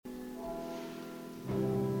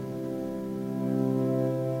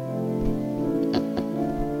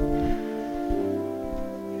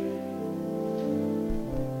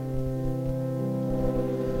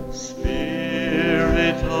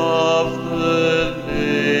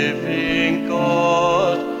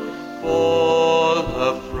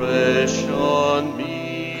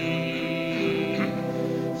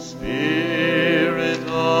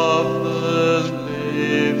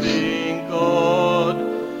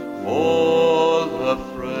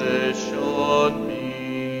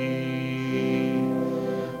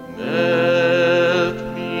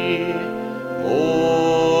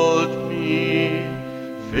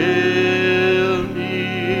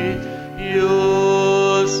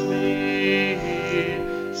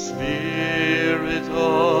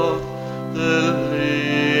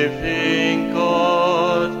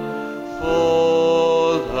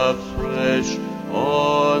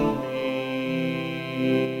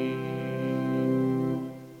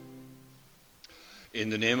In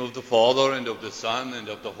the name of the Father, and of the Son, and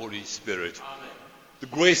of the Holy Spirit. Amen. The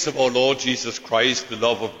grace of our Lord Jesus Christ, the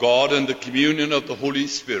love of God, and the communion of the Holy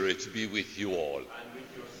Spirit be with you all. And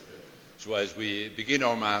with your spirit. So as we begin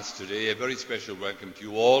our Mass today, a very special welcome to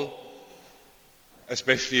you all.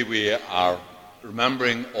 Especially we are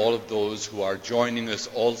remembering all of those who are joining us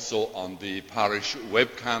also on the parish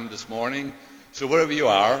webcam this morning. So wherever you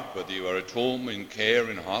are, whether you are at home, in care,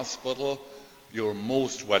 in hospital, you're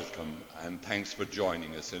most welcome, and thanks for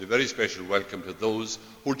joining us. And a very special welcome to those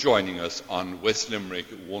who are joining us on West Limerick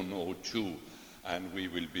 102. And we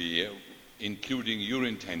will be including your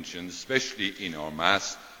intentions, especially in our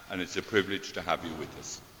Mass, and it's a privilege to have you with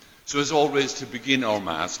us. So as always, to begin our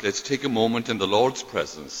Mass, let's take a moment in the Lord's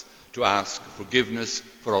presence to ask forgiveness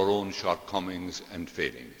for our own shortcomings and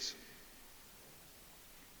failings.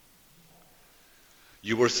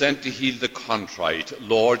 You were sent to heal the contrite.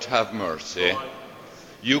 Lord, have mercy.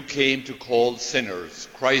 You came to call sinners.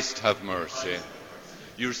 Christ, have mercy.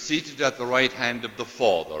 You're seated at the right hand of the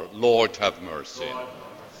Father. Lord, have mercy.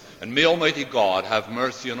 And may Almighty God have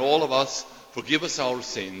mercy on all of us, forgive us our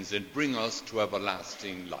sins, and bring us to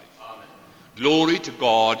everlasting life. Amen. Glory to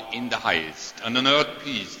God in the highest, and on earth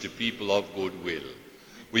peace to people of good will.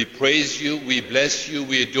 We praise you, we bless you,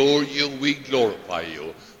 we adore you, we glorify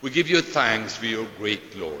you. We give you thanks for your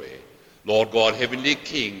great glory. Lord God, Heavenly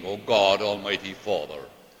King, O God, Almighty Father.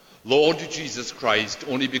 Lord Jesus Christ,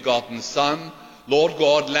 only begotten Son, Lord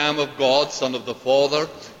God, Lamb of God, Son of the Father,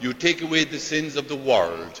 you take away the sins of the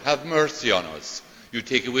world. Have mercy on us. You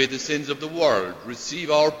take away the sins of the world. Receive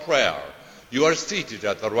our prayer. You are seated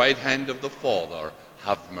at the right hand of the Father.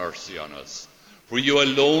 Have mercy on us. For you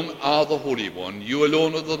alone are the Holy One. You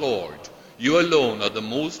alone are the Lord. You alone are the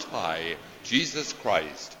Most High, Jesus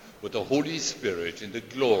Christ, with the Holy Spirit in the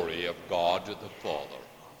glory of God the Father.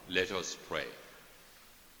 Let us pray.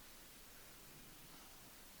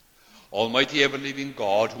 Almighty ever-living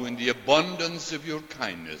God, who in the abundance of your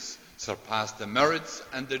kindness surpass the merits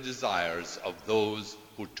and the desires of those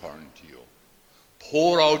who turn to you,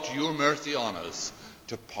 pour out your mercy on us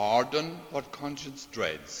to pardon what conscience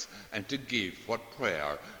dreads and to give what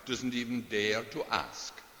prayer doesn't even dare to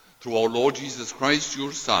ask. Through our Lord Jesus Christ,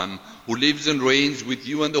 your Son, who lives and reigns with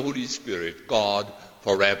you and the Holy Spirit, God,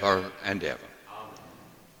 forever and ever. Amen.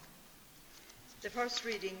 The first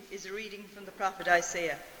reading is a reading from the prophet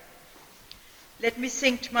Isaiah. Let me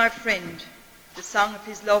sing to my friend the song of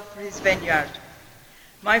his love for his vineyard.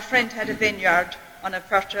 My friend had a vineyard on a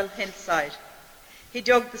fertile hillside. He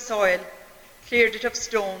dug the soil, cleared it of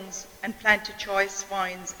stones, and planted choice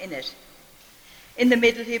vines in it. In the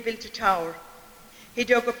middle he built a tower. He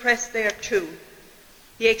dug a press there too.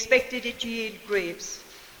 He expected it to yield grapes,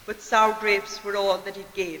 but sour grapes were all that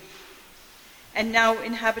it gave. And now,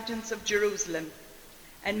 inhabitants of Jerusalem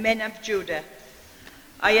and men of Judah,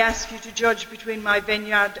 I ask you to judge between my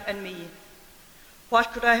vineyard and me.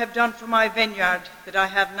 What could I have done for my vineyard that I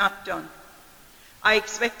have not done? I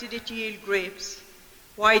expected it to yield grapes.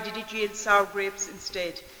 Why did it yield sour grapes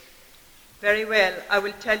instead? Very well, I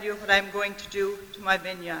will tell you what I am going to do to my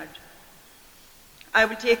vineyard. I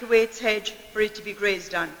will take away its hedge for it to be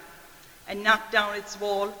grazed on, and knock down its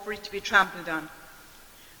wall for it to be trampled on.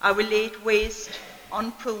 I will lay it waste,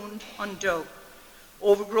 unpruned, undug,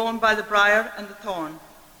 overgrown by the briar and the thorn.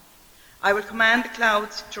 I will command the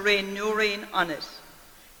clouds to rain no rain on it.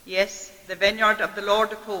 Yes, the vineyard of the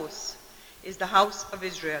Lord of hosts is the house of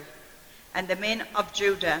Israel, and the men of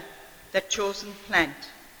Judah that chosen plant.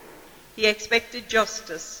 He expected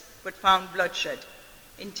justice, but found bloodshed,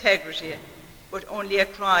 integrity, but only a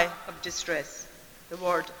cry of distress. The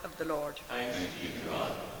word of the Lord. Thanks be to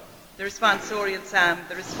God. The responsorial psalm,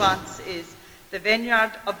 the response is, the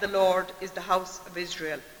vineyard of the Lord is the house of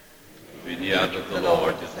Israel. The vineyard of the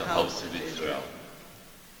Lord is the house of Israel.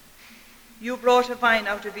 You brought a vine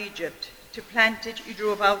out of Egypt. To plant it you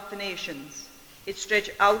drove out the nations. It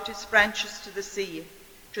stretched out its branches to the sea.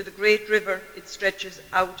 To the great river it stretches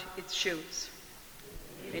out its shoots.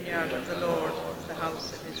 The vineyard of the Lord is the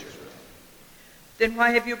house of Israel. Then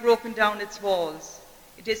why have you broken down its walls?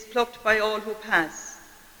 It is plucked by all who pass.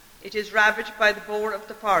 It is ravaged by the boar of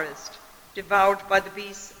the forest, devoured by the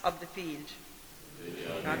beasts of the field. The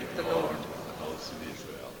vineyard of the Lord is the house of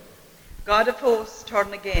Israel. God of hosts,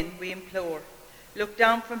 turn again, we implore. Look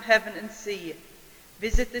down from heaven and see.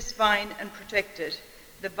 Visit this vine and protect it,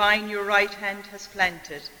 the vine your right hand has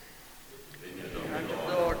planted. The vineyard of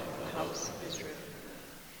the Lord is the house of Israel.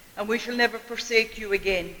 And we shall never forsake you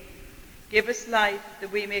again. Give us life that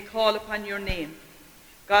we may call upon your name.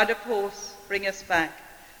 God of hosts, bring us back.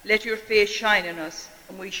 Let your face shine on us,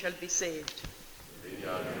 and we shall be saved.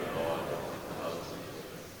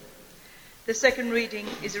 The The second reading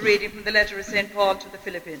is a reading from the letter of St. Paul to the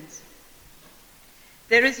Philippians.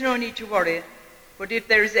 There is no need to worry, but if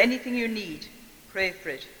there is anything you need, pray for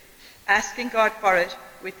it, asking God for it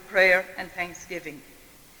with prayer and thanksgiving.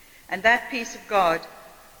 And that peace of God,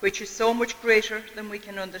 which is so much greater than we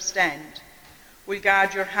can understand, will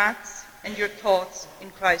guard your hearts and your thoughts in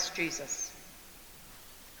Christ Jesus.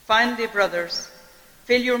 Finally, brothers,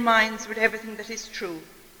 fill your minds with everything that is true,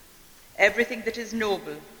 everything that is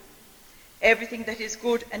noble, everything that is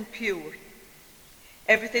good and pure,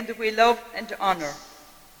 everything that we love and honor,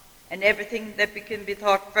 and everything that can be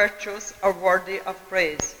thought virtuous or worthy of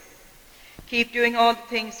praise. Keep doing all the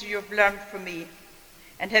things that you have learned from me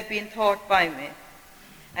and have been taught by me,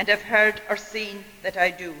 and have heard or seen that I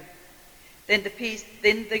do. Then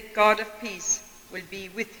the God of peace will be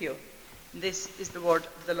with you. And this is the word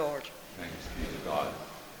of the Lord. Thanks be to God.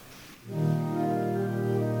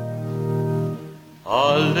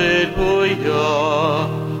 Alleluia,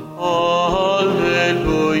 alleluia,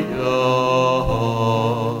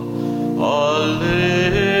 alleluia,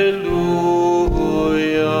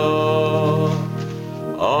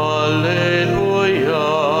 alleluia,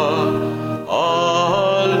 alleluia.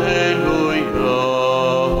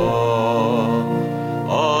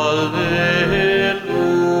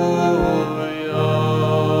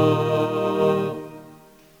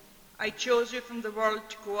 I chose you from the world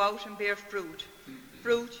to go out and bear fruit,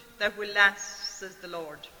 fruit that will last, says the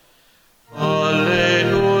Lord.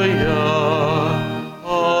 Alleluia,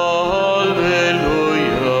 alleluia,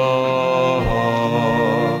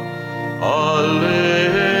 alleluia.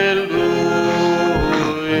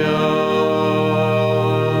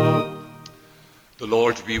 The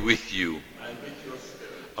Lord be with you. And with your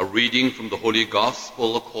spirit. A reading from the Holy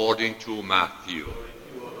Gospel according to Matthew.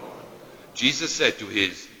 Jesus said to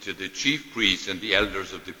the chief priests and the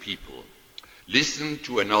elders of the people, "Listen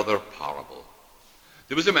to another parable.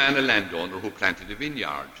 There was a man, a landowner, who planted a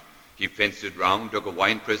vineyard. He fenced it round, dug a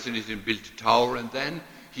winepress in it, and built a tower, and then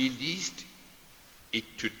he leased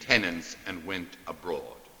it to tenants and went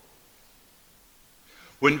abroad.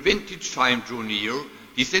 When vintage time drew near,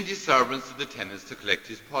 he sent his servants to the tenants to collect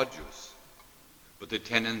his produce. But the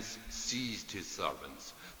tenants seized his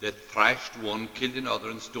servants. They thrashed one, killed another,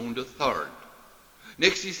 and stoned a third.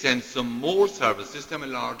 Next he sent some more servants, this time a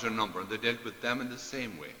larger number, and they dealt with them in the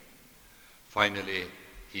same way. Finally,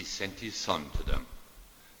 he sent his son to them.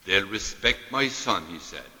 'They'll respect my son,' he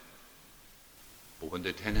said. But when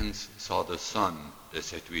the tenants saw the son, they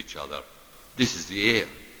said to each other, 'This is the heir.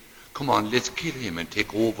 Come on, let's kill him and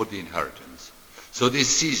take over the inheritance.' So they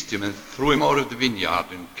seized him and threw him out of the vineyard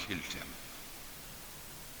and killed him.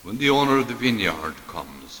 When the owner of the vineyard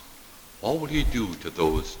comes, what will he do to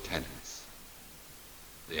those tenants?"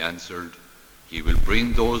 They answered, "He will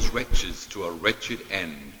bring those wretches to a wretched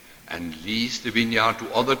end and lease the vineyard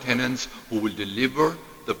to other tenants who will deliver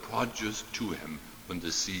the produce to him when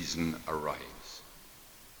the season arrives."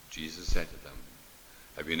 Jesus said to them,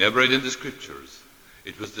 "Have you never read in the Scriptures?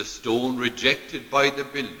 It was the stone rejected by the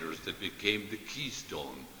builders that became the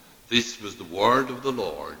keystone. This was the word of the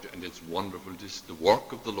Lord, and it's wonderful to the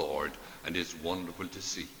work of the Lord, and it's wonderful to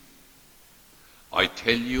see. I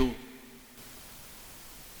tell you,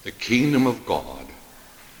 the kingdom of God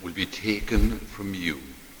will be taken from you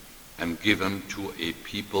and given to a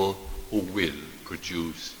people who will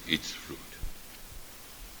produce its fruit."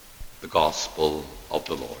 The Gospel of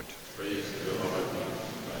the Lord. Praise to the Lord.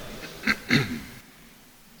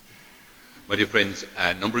 My dear friends,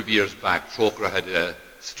 a number of years back, Trócaire had a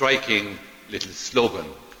striking little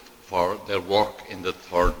slogan for their work in the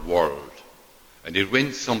third world. And it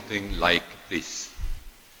went something like this: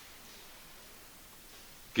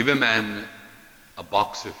 "Give a man a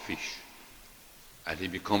box of fish, and he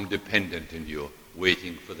become dependent on you,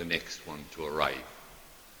 waiting for the next one to arrive.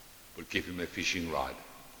 But give him a fishing rod,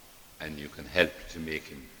 and you can help to make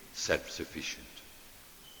him self-sufficient."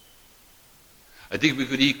 I think we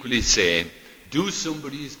could equally say, do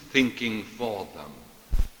somebody's thinking for them,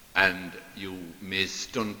 and you may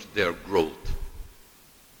stunt their growth.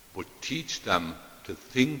 But teach them to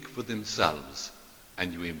think for themselves,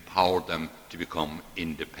 and you empower them to become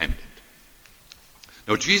independent.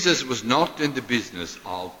 Now, Jesus was not in the business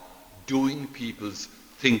of doing people's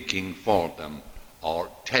thinking for them or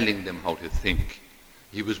telling them how to think.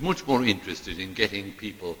 He was much more interested in getting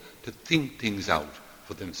people to think things out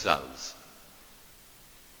for themselves.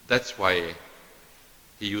 That's why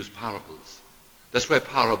he used parables. That's why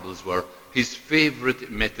parables were his favorite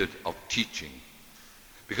method of teaching,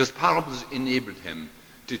 because parables enabled him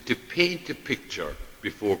to paint a picture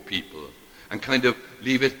before people and kind of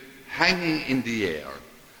leave it hanging in the air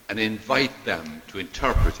and invite them to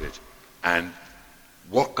interpret it and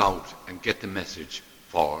work out and get the message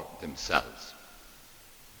for themselves.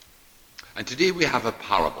 And today we have a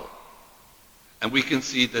parable, and we can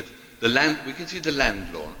see that the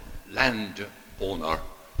landowner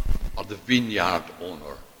or the vineyard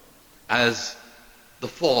owner as the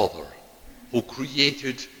Father who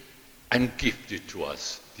created and gifted to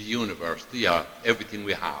us the universe, the earth, everything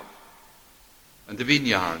we have. And the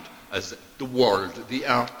vineyard as the world, the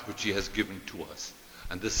earth which he has given to us.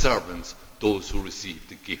 And the servants, those who receive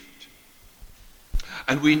the gift.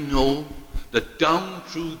 And we know that down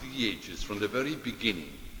through the ages, from the very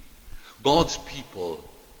beginning, God's people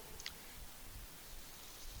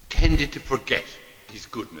tended to forget his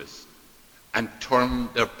goodness and turn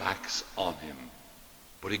their backs on him.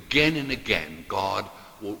 But again and again, God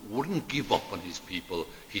wouldn't give up on his people.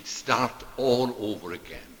 He'd start all over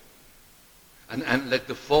again. And like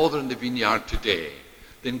the Father in the vineyard today,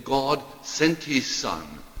 then God sent his Son,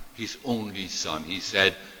 his only Son. He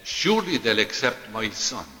said, surely they'll accept my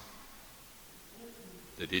Son.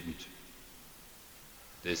 They didn't.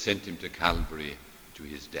 They sent him to Calvary to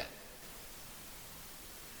his death.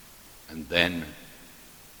 And then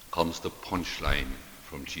comes the punchline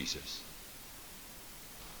from Jesus.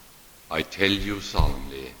 I tell you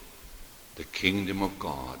solemnly, the kingdom of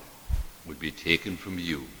God will be taken from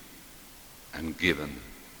you and given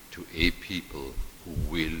to a people who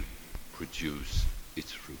will produce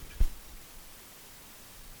its fruit.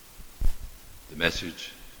 The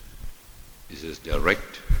message is as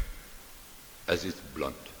direct as it's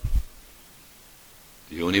blunt.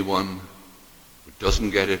 The only one who doesn't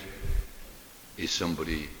get it is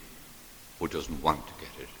somebody who doesn't want to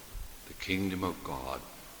get it. The kingdom of God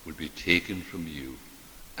will be taken from you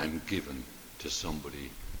and given to somebody,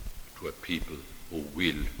 to a people who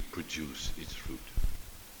will produce its fruit.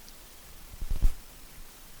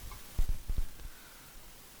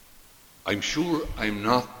 I'm sure I'm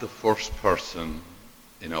not the first person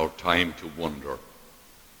in our time to wonder,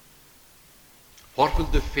 what will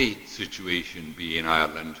the faith situation be in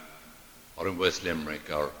Ireland or in West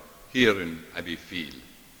Limerick or here in Abbeyfield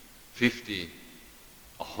 50,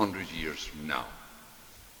 100 years from now?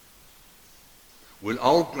 Will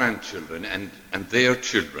our grandchildren and their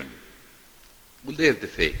children, will they have the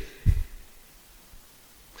faith?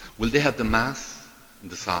 Will they have the Mass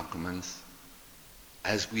and the sacraments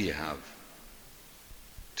as we have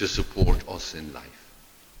to support us in life?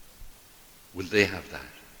 Will they have that?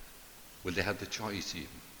 Will they have the choice even?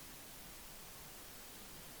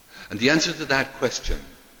 And the answer to that question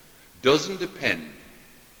doesn't depend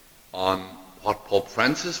on what Pope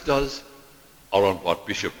Francis does or on what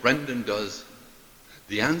Bishop Brendan does.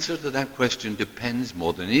 The answer to that question depends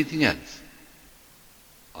more than anything else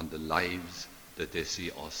on the lives that they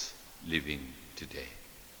see us living today.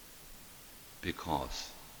 Because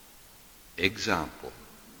example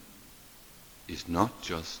is not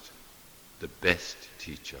just the best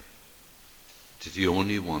teacher, it's the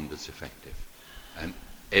only one that's effective. And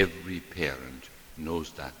every parent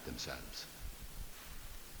knows that themselves.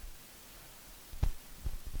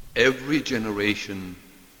 Every generation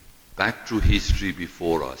back through history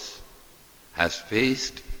before us has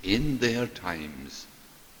faced in their times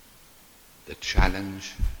the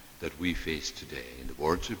challenge that we face today. In the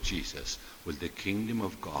words of Jesus, will the kingdom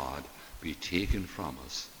of God be taken from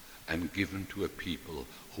us and given to a people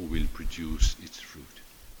who will produce its fruit?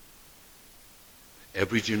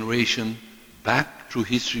 Every generation back through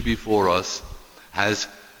history before us has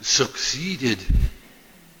succeeded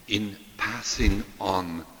in passing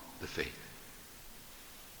on the faith.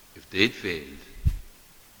 If they'd failed,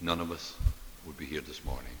 none of us would be here this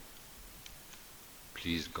morning.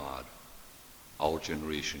 Please God, our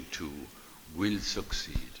generation too will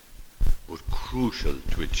succeed. But crucial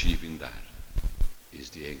to achieving that is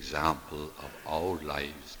the example of our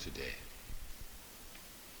lives today.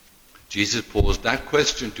 Jesus posed that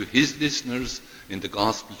question to his listeners in the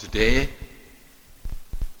gospel today.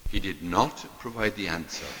 He did not provide the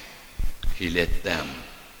answer. He let them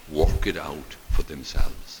work it out for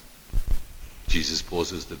themselves. Jesus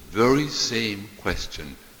poses the very same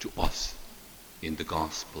question to us in the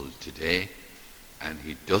gospel today, and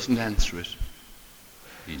he doesn't answer it.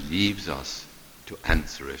 He leaves us to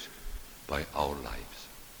answer it by our lives.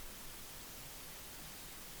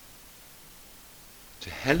 To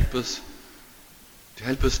help us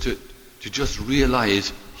to just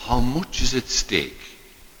realize how much is at stake.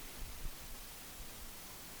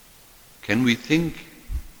 Can we think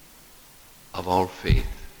of our faith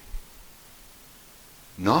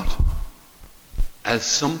not as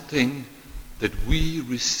something that we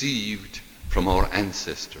received from our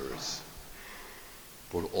ancestors,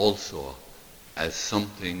 but also as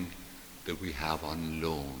something that we have on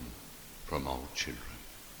loan from our children.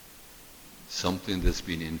 Something that's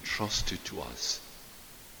been entrusted to us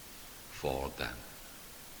for them.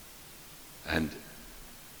 And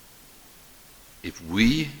if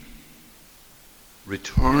we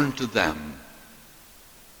return to them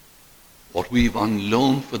what we've on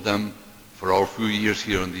loan for them for our few years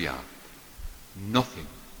here on the earth, nothing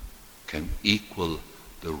can equal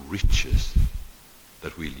the riches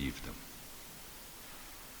that we leave them.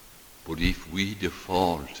 But if we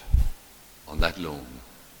default on that loan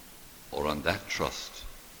or on that trust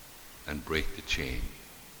and break the chain,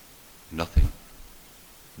 nothing,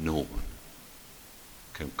 no one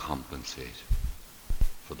can compensate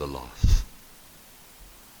for the loss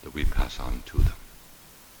that we pass on to them.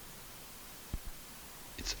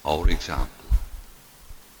 It's our example,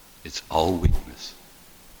 it's our witness,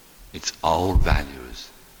 it's our values,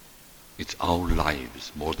 it's our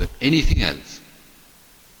lives more than anything else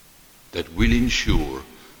that will ensure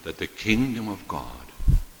that the kingdom of God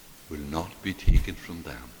will not be taken from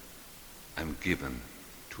them and given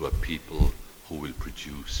to a people who will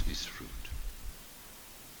produce his fruit.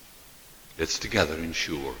 Let's together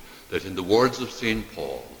ensure that in the words of St.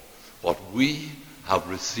 Paul, what we have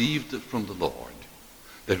received from the Lord,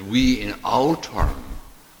 that we in our turn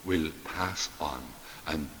will pass on.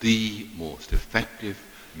 And the most effective,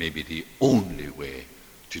 maybe the only way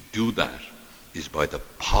to do that is by the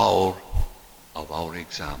power of our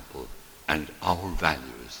example and our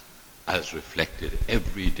values as reflected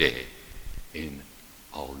every day in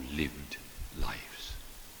our lived lives.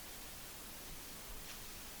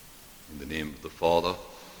 In the name of the Father,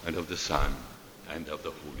 and of the Son, and of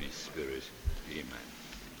the Holy Spirit. Amen.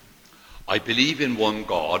 I believe in one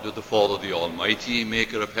God, the Father, the Almighty,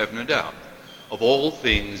 maker of heaven and earth, of all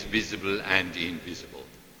things visible and invisible.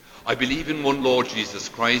 I believe in one Lord Jesus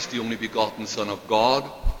Christ, the only begotten Son of God,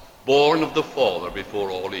 born of the Father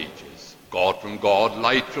before all ages, God from God,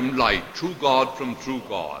 light from light, true God from true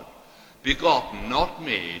God, begotten, not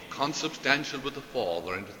made, consubstantial with the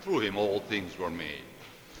Father, and through him all things were made.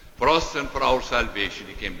 For us and for our salvation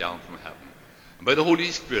he came down from heaven, and by the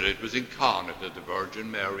Holy Spirit was incarnate of the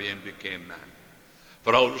Virgin Mary and became man.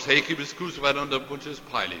 For our sake he was crucified under Pontius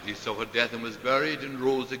Pilate. He suffered death and was buried and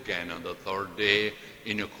rose again on the third day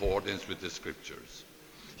in accordance with the Scriptures.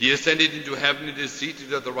 He ascended into heaven and is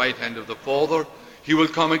seated at the right hand of the Father. He will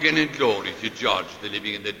come again in glory to judge the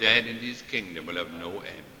living and the dead, and his kingdom will have no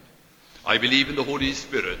end. I believe in the Holy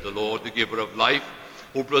Spirit, the Lord, the giver of life,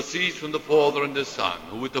 who proceeds from the Father and the Son,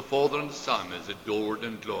 who with the Father and the Son is adored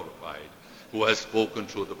and glorified, who has spoken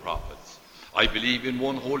through the prophets. I believe in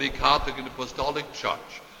one holy Catholic and Apostolic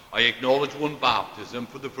Church. I acknowledge one baptism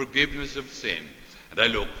for the forgiveness of sin, and I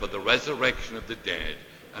look for the resurrection of the dead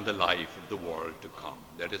and the life of the world to come.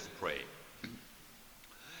 Let us pray.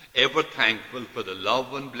 Ever thankful for the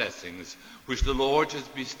love and blessings which the Lord has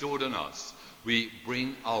bestowed on us, we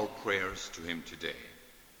bring our prayers to him today.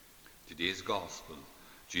 Today's Gospel,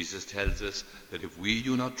 Jesus tells us that if we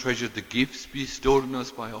do not treasure the gifts bestowed on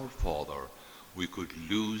us by our Father, we could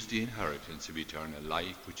lose the inheritance of eternal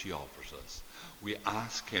life which he offers us. We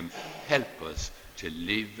ask him, help us to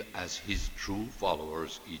live as his true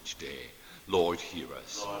followers each day. Lord, hear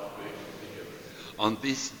us. On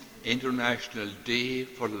this International Day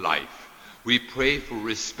for Life, we pray for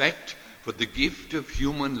respect for the gift of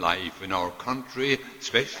human life in our country,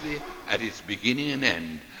 especially at its beginning and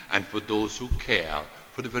end, and for those who care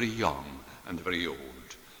for the very young and the very old.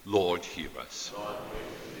 Lord, hear us.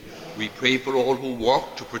 We pray for all who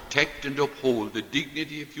work to protect and uphold the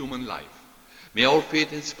dignity of human life. May our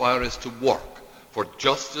faith inspire us to work for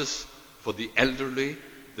justice for the elderly,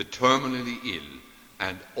 the terminally ill,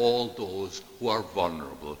 and all those who are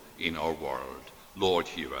vulnerable in our world. Lord,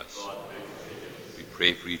 hear us. We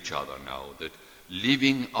pray for each other now that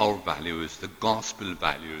living our values, the gospel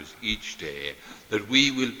values each day, that we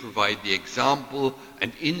will provide the example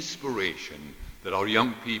and inspiration that our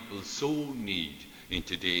young people so need in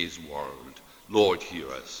today's world. Lord, hear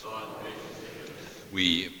us.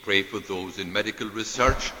 We pray for those in medical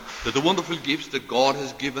research, that the wonderful gifts that God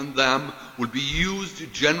has given them will be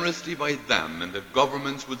used generously by them, and that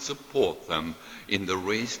governments would support them in the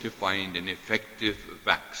race to find an effective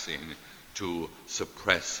vaccine to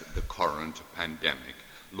suppress the current pandemic.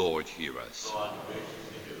 Lord, hear us.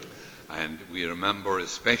 And we remember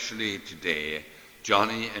especially today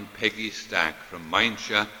Johnny and Peggy Stack from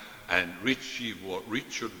Mainsha and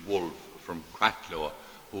Richard Wolfe from Cratloe,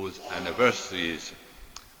 whose anniversaries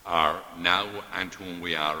are now and whom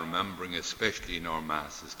we are remembering especially in our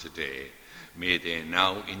masses today. May they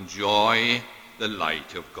now enjoy the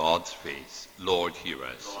light of God's face. Lord, hear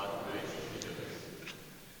us.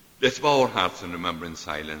 Let's bow our hearts and remember in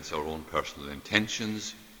silence our own personal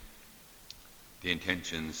intentions, the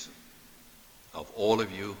intentions of all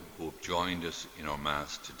of you who have joined us in our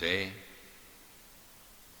Mass today,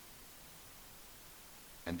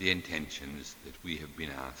 and the intentions that we have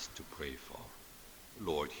been asked to pray for.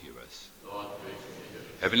 Lord, hear us. Lord,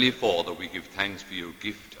 Heavenly Father, we give thanks for your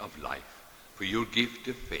gift of life, for your gift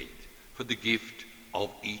of faith, for the gift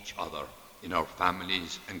of each other in our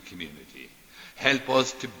families and community. Help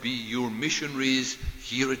us to be your missionaries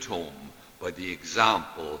here at home by the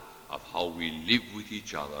example of how we live with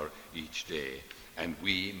each other each day. And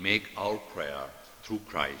we make our prayer through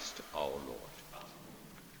Christ our Lord.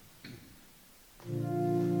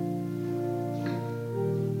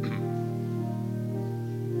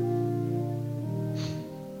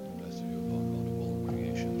 Blessed be the Lord of all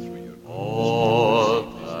creation through your all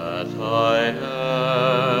that I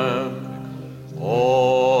am,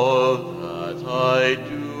 all that I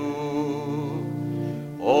do,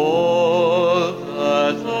 all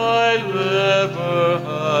that I'll ever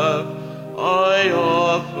have, I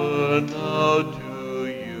offer now to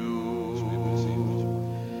you.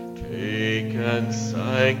 Take and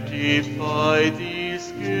sanctify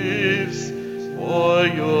these gifts for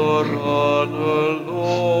your honor,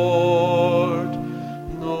 Lord,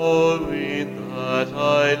 knowing that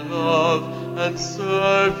I love and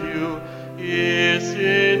serve you is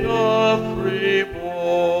enough reward.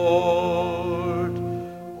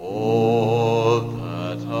 All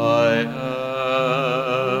that I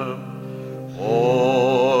am,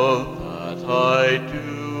 all that I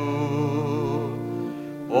do,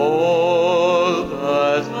 all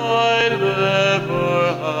that I'll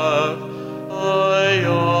ever have, I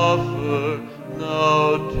offer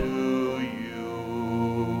now to you.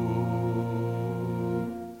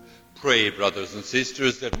 Pray, brothers and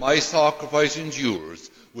sisters, that my sacrifice and yours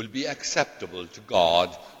will be acceptable to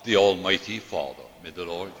God, the Almighty Father. May the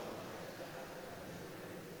Lord.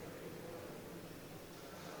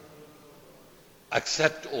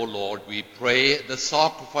 Accept, O Lord, we pray, the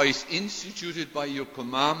sacrifice instituted by your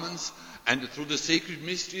commandments, and through the sacred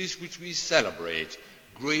mysteries which we celebrate,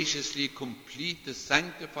 graciously complete the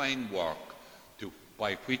sanctifying work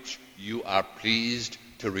by which you are pleased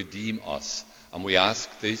to redeem us. And we ask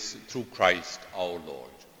this through Christ our Lord.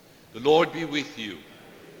 The Lord be with you.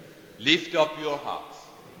 Lift up your hearts.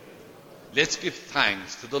 Let's give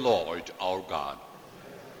thanks to the Lord our God.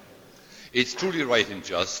 It's truly right and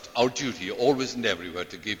just, our duty always and everywhere,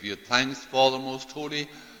 to give you thanks, Father most holy,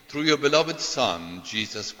 through your beloved Son,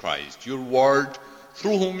 Jesus Christ, your Word,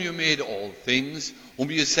 through whom you made all things, whom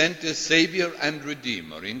you sent as Saviour and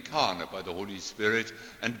Redeemer, incarnate by the Holy Spirit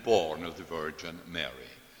and born of the Virgin Mary.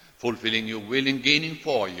 Fulfilling your will and gaining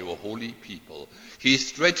for you a holy people, he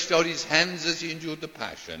stretched out his hands as he endured the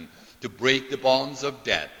passion to break the bonds of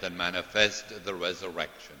death and manifest the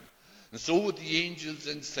resurrection. And so with the angels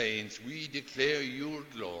and saints we declare your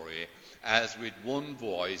glory, as with one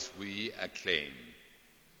voice we acclaim.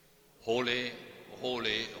 Holy,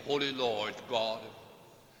 holy, holy Lord God,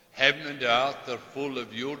 heaven and earth are full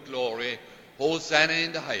of your glory. Hosanna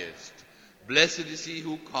in the highest. Blessed is he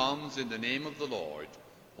who comes in the name of the Lord.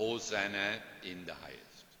 Hosanna in the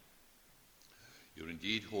highest. You're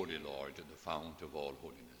indeed holy, Lord, and the fount of all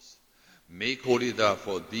holiness. Make holy,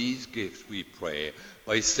 therefore, these gifts, we pray,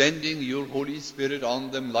 by sending your Holy Spirit on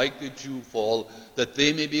them like the dewfall, that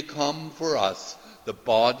they may become for us the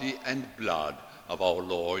body and blood of our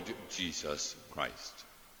Lord Jesus Christ.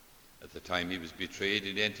 At the time he was betrayed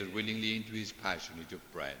and entered willingly into his passion, he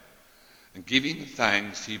took bread. And giving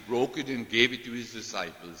thanks, he broke it and gave it to his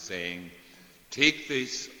disciples, saying, "Take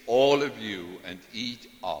this, all of you, and eat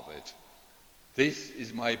of it. This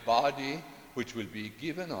is my body, which will be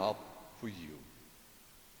given up for you."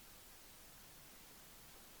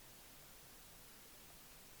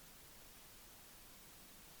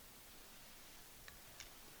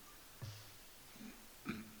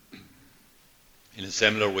 In a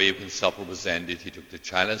similar way, when supper was ended, he took the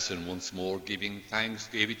chalice and once more, giving thanks,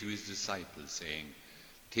 gave it to his disciples, saying,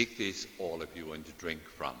 "Take this, all of you, and drink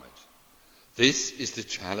from it. This is the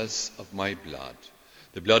chalice of my blood,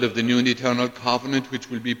 the blood of the new and eternal covenant, which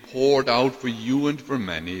will be poured out for you and for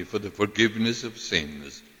many for the forgiveness of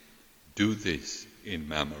sins. Do this in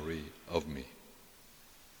memory of me."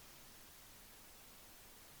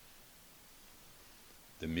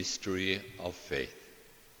 The mystery of faith.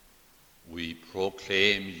 We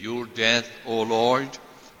proclaim your death, O Lord,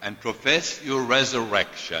 and profess your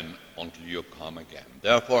resurrection until you come again.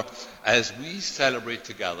 Therefore, as we celebrate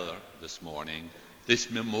together this morning this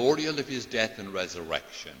memorial of his death and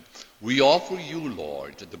resurrection, we offer you,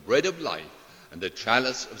 Lord, the bread of life and the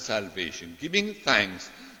chalice of salvation, giving thanks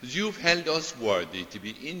that you've held us worthy to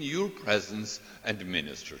be in your presence and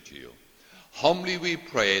minister to you. Humbly we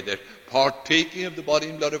pray that, partaking of the body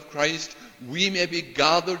and blood of Christ, we may be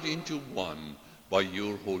gathered into one by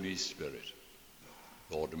your Holy Spirit.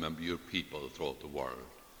 Lord, remember your people throughout the world.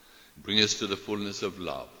 Bring us to the fullness of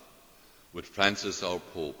love, with Francis our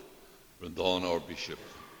Pope, Rondon our Bishop,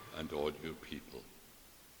 and all your people.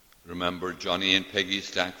 Remember Johnny and Peggy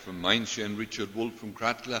Stack from Mainsha and Richard Wolfe from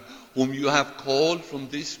Cratla, whom you have called from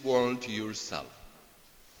this world to yourself.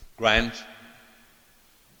 Grant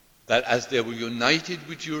that as they were united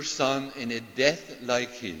with your Son in a death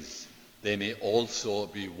like his, they may also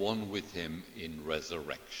be one with him in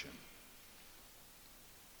resurrection.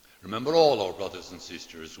 Remember all our brothers and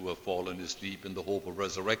sisters who have fallen asleep in the hope of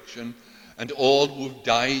resurrection, and all who have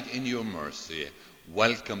died in your mercy.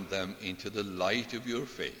 Welcome them into the light of your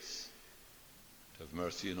face. Have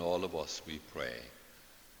mercy on all of us, we pray,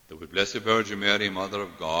 that with Blessed Virgin Mary, Mother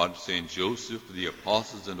of God, Saint Joseph, the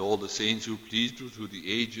apostles, and all the saints who pleased you through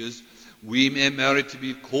the ages, we may merit to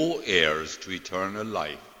be co-heirs to eternal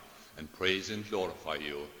life, and praise and glorify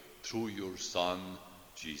you through your Son,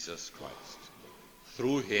 Jesus Christ.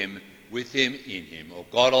 Through him, with him, in him, O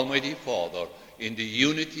God Almighty Father, in the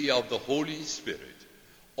unity of the Holy Spirit,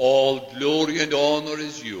 all glory and honour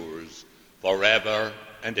is yours forever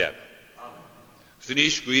and ever. Sin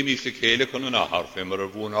isgwym I chéile chun an ahar fimar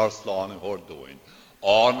bhún ar slán and hordóin.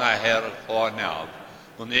 Ar na her fáir neab,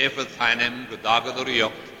 gon éfad thanim go dagad ar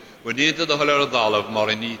iocht, gon éta da hular dalav mar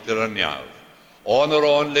in ítar ar neab. Ar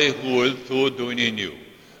an le húil tú dúin iniu.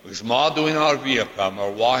 Agus má dúin ar bhíocha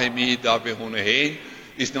mar wahi míd ar bhún hain,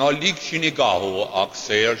 is ná líg sin I gahu ach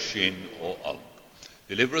séir sin ó alg.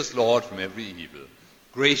 Deliver us, Lord, from every evil.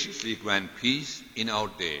 Graciously grant peace in our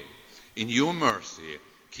day. In your mercy,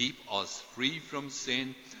 keep us free from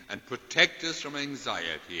sin and protect us from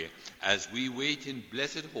anxiety as we wait in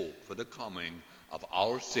blessed hope for the coming of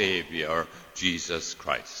our Saviour, Jesus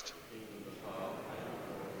Christ.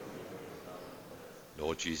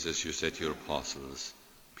 Lord Jesus, you said to your apostles,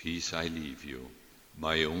 peace I leave you,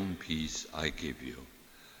 my own peace I give you.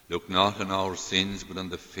 Look not on our sins, but on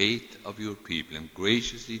the faith of your people, and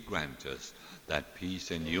graciously grant us that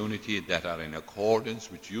peace and unity that are in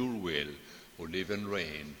accordance with your will, who live and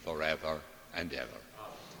reign forever and ever.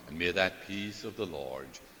 And may that peace of the Lord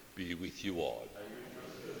be with you all.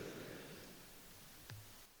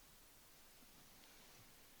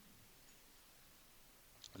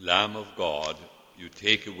 Lamb of God, you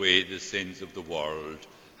take away the sins of the world,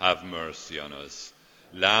 have mercy on us.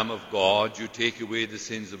 Lamb of God, you take away the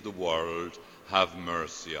sins of the world, have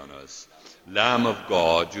mercy on us. Lamb of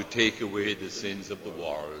God, you take away the sins of the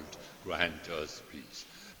world, grant us peace.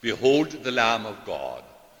 Behold the Lamb of God.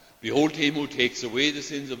 Behold him who takes away the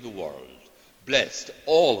sins of the world. Blessed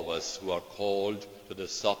all of us who are called to the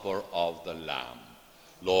supper of the Lamb.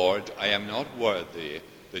 Lord, I am not worthy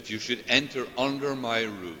that you should enter under my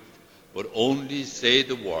roof, but only say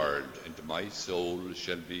the word, and my soul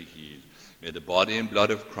shall be healed. May the body and blood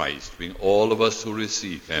of Christ bring all of us who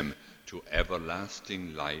receive him to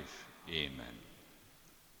everlasting life. Amen.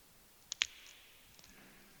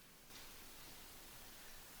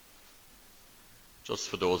 Just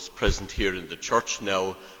for those present here in the church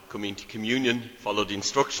now, coming to communion, follow the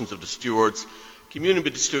instructions of the stewards. Communion will be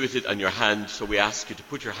distributed on your hand, so we ask you to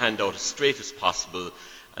put your hand out as straight as possible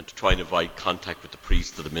and to try and avoid contact with the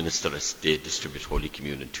priest or the minister as they distribute Holy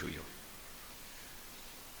Communion to you.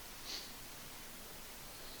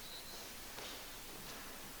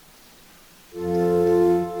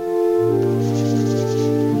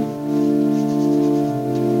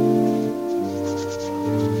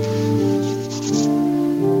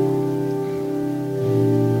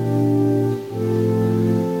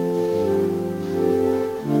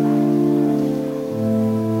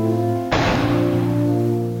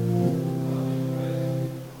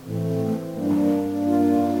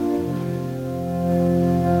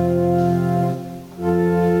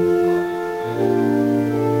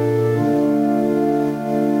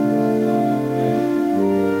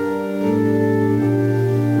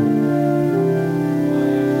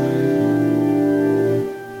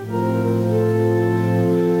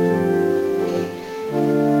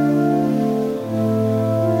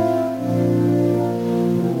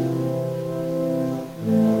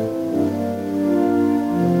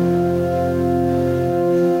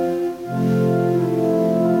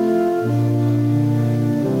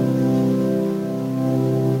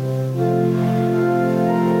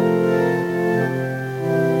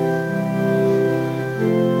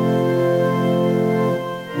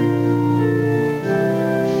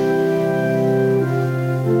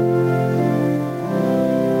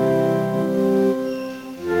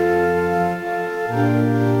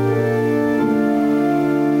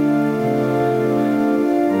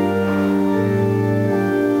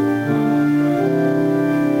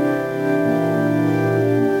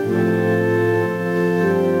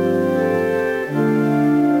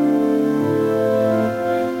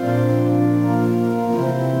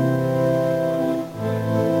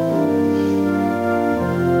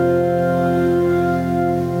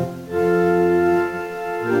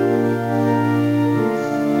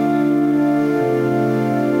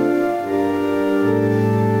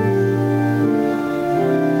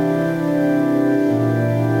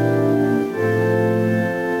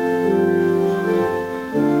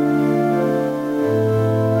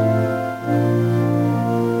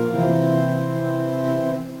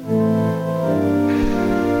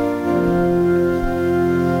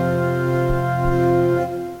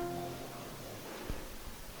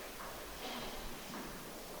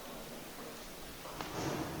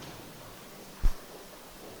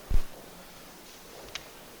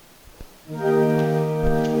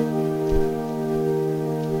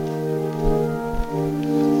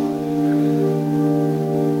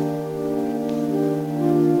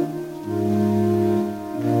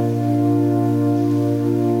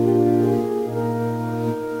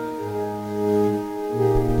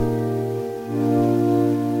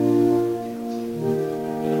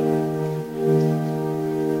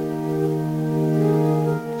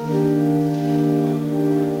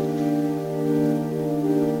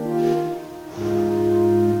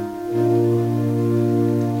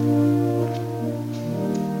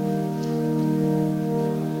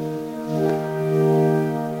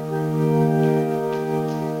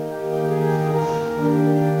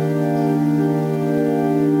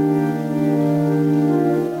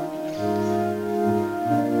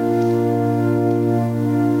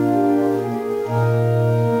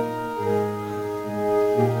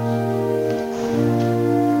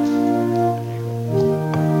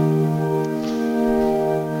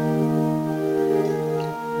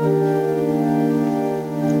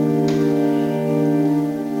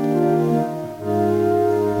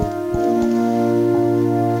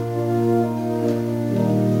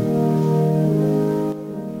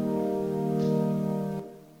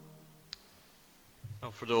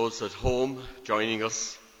 joining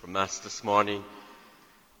us for Mass this morning,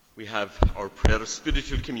 we have our prayer of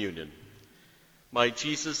spiritual communion. My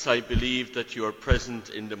Jesus, I believe that you are present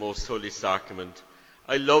in the most holy sacrament.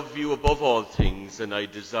 I love you above all things, and I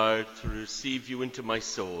desire to receive you into my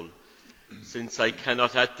soul. Since I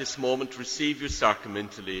cannot at this moment receive you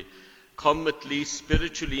sacramentally, come at least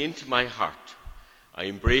spiritually into my heart. I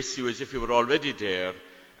embrace you as if you were already there,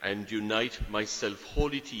 and unite myself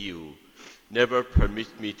wholly to you. Never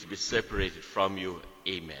permit me to be separated from you.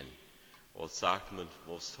 Amen. All sacrament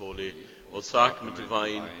most holy, all sacrament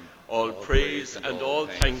divine, all praise and all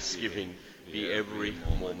thanksgiving be every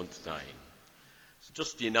moment thine. So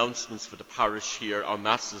just the announcements for the parish here. Our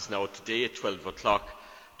Mass is now today at 12 o'clock,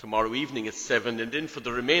 tomorrow evening at 7, and then for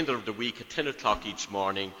the remainder of the week at 10 o'clock each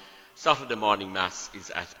morning. Saturday morning Mass is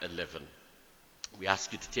at 11. We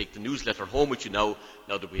ask you to take the newsletter home with you now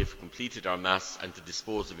that we have completed our Mass, and to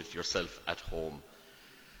dispose of it yourself at home.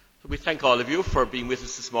 So we thank all of you for being with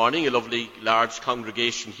us this morning, a lovely large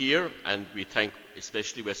congregation here, and we thank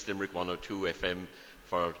especially West Limerick 102 FM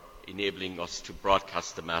for enabling us to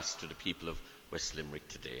broadcast the Mass to the people of West Limerick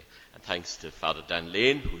today. And thanks to Father Dan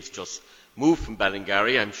Lane, who's just moved from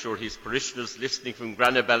Ballingarry. I'm sure his parishioners listening from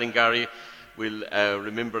Grana Ballingarry will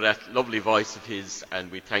remember that lovely voice of his,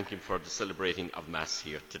 and we thank him for the celebrating of Mass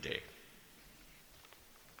here today.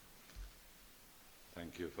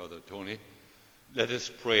 Thank you, Father Tony. Let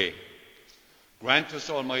us pray. Grant us,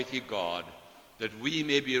 Almighty God, that we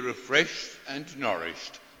may be refreshed and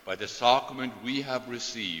nourished by the sacrament we have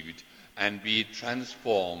received, and be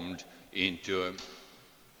transformed into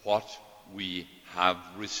what we have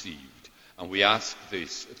received. And we ask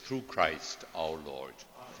this through Christ our Lord.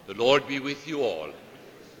 The Lord be with you all.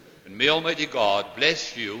 And may Almighty God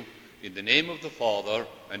bless you in the name of the Father,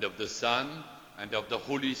 and of the Son, and of the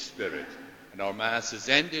Holy Spirit. And our Mass is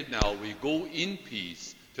ended now. We go in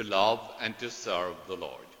peace to love and to serve the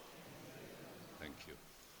Lord. Thank you.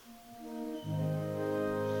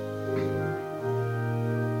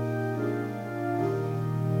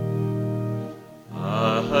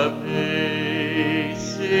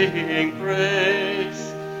 Amazing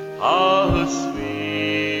grace, how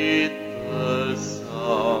sweet the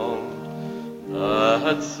sound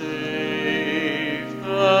that saved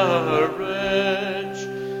a wretch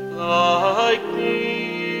like me.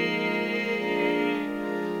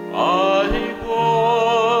 I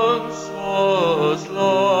once was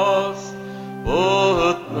lost,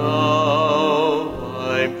 but now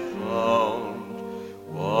I'm found.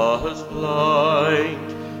 Was blind,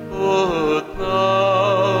 but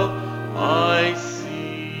now I see.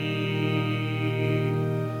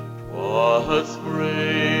 'Twas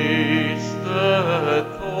grace that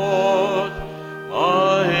taught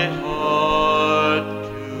my heart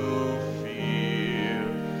to fear,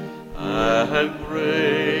 and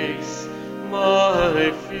grace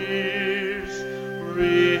my fears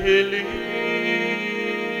relieved.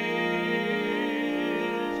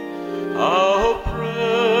 How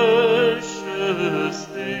precious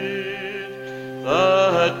did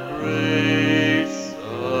that grace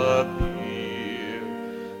appear,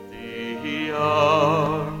 the